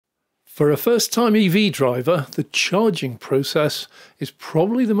For a first-time EV driver, the charging process is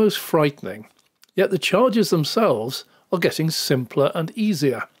probably the most frightening, yet the chargers themselves are getting simpler and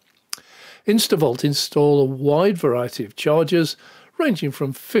easier. Instavolt install a wide variety of chargers ranging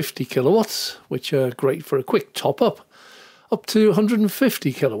from 50 kilowatts, which are great for a quick top-up, up to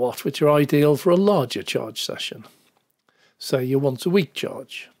 150 kilowatt, which are ideal for a larger charge session. Say your once-a-week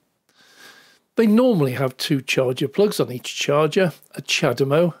charge. They normally have two charger plugs on each charger, a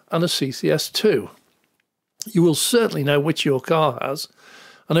CHAdeMO and a CCS2. You will certainly know which your car has,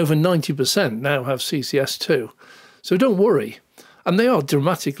 and over 90% now have CCS2, so don't worry. And they are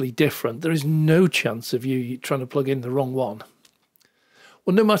dramatically different. There is no chance of you trying to plug in the wrong one.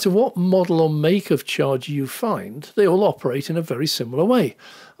 Well, no matter what model or make of charger you find, they all operate in a very similar way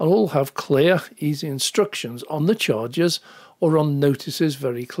and all have clear, easy instructions on the chargers or on notices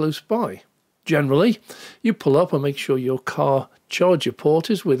very close by. Generally, you pull up and make sure your car charger port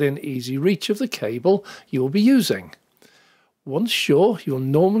is within easy reach of the cable you will be using. Once sure, you'll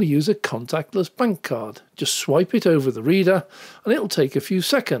normally use a contactless bank card. Just swipe it over the reader and it'll take a few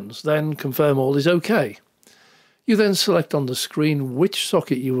seconds, then confirm all is okay. You then select on the screen which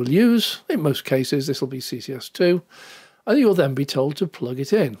socket you will use. In most cases this will be CCS2, and you'll then be told to plug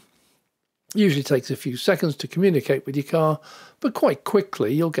it in. It usually takes a few seconds to communicate with your car, but quite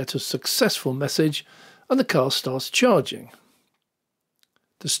quickly you'll get a successful message and the car starts charging.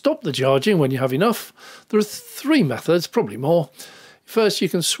 To stop the charging when you have enough, there are three methods, probably more. First, you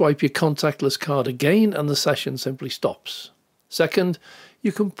can swipe your contactless card again and the session simply stops. Second,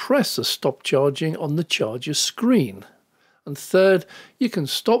 you can press the stop charging on the charger screen. And third, you can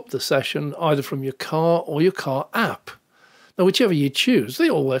stop the session either from your car or your car app. Now, whichever you choose, they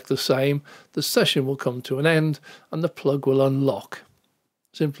all work the same. The session will come to an end and the plug will unlock.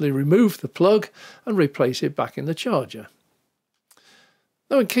 Simply remove the plug and replace it back in the charger.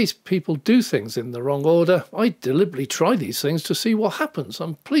 Now, in case people do things in the wrong order, I deliberately try these things to see what happens.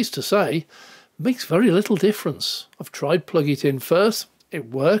 I'm pleased to say it makes very little difference. I've tried plugging it in first,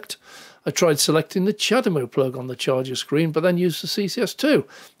 it worked. I tried selecting the CHAdeMO plug on the charger screen, but then used the CCS2.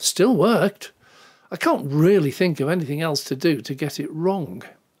 Still worked. I can't really think of anything else to do to get it wrong.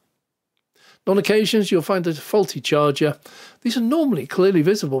 On occasions, you'll find a faulty charger. These are normally clearly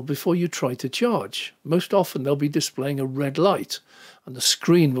visible before you try to charge. Most often they'll be displaying a red light, and the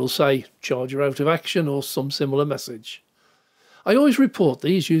screen will say charger out of action or some similar message. I always report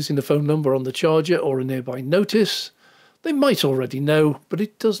these using the phone number on the charger or a nearby notice. They might already know, but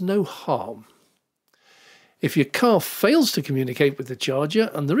it does no harm. If your car fails to communicate with the charger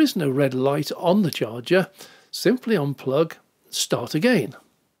and there is no red light on the charger, simply unplug, start again.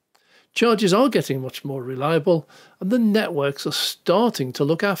 Chargers are getting much more reliable and the networks are starting to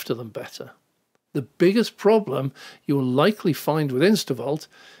look after them better. The biggest problem you will likely find with Instavolt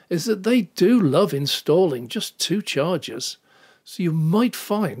is that they do love installing just two chargers, so you might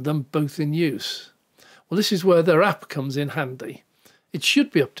find them both in use. Well, this is where their app comes in handy. It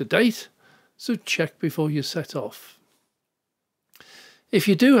should be up to date, so check before you set off. If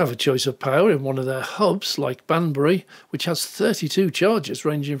you do have a choice of power in one of their hubs, like Banbury, which has 32 chargers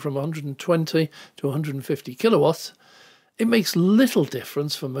ranging from 120 to 150 kilowatts, it makes little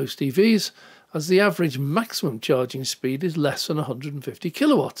difference for most EVs, as the average maximum charging speed is less than 150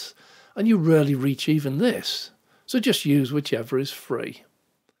 kilowatts, and you rarely reach even this, so just use whichever is free.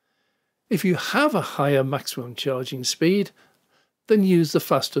 If you have a higher maximum charging speed, then use the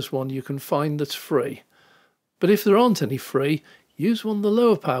fastest one you can find that's free. But if there aren't any free, use one of the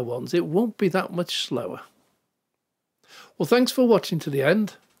lower power ones. It won't be that much slower. Well, thanks for watching to the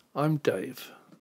end. I'm Dave.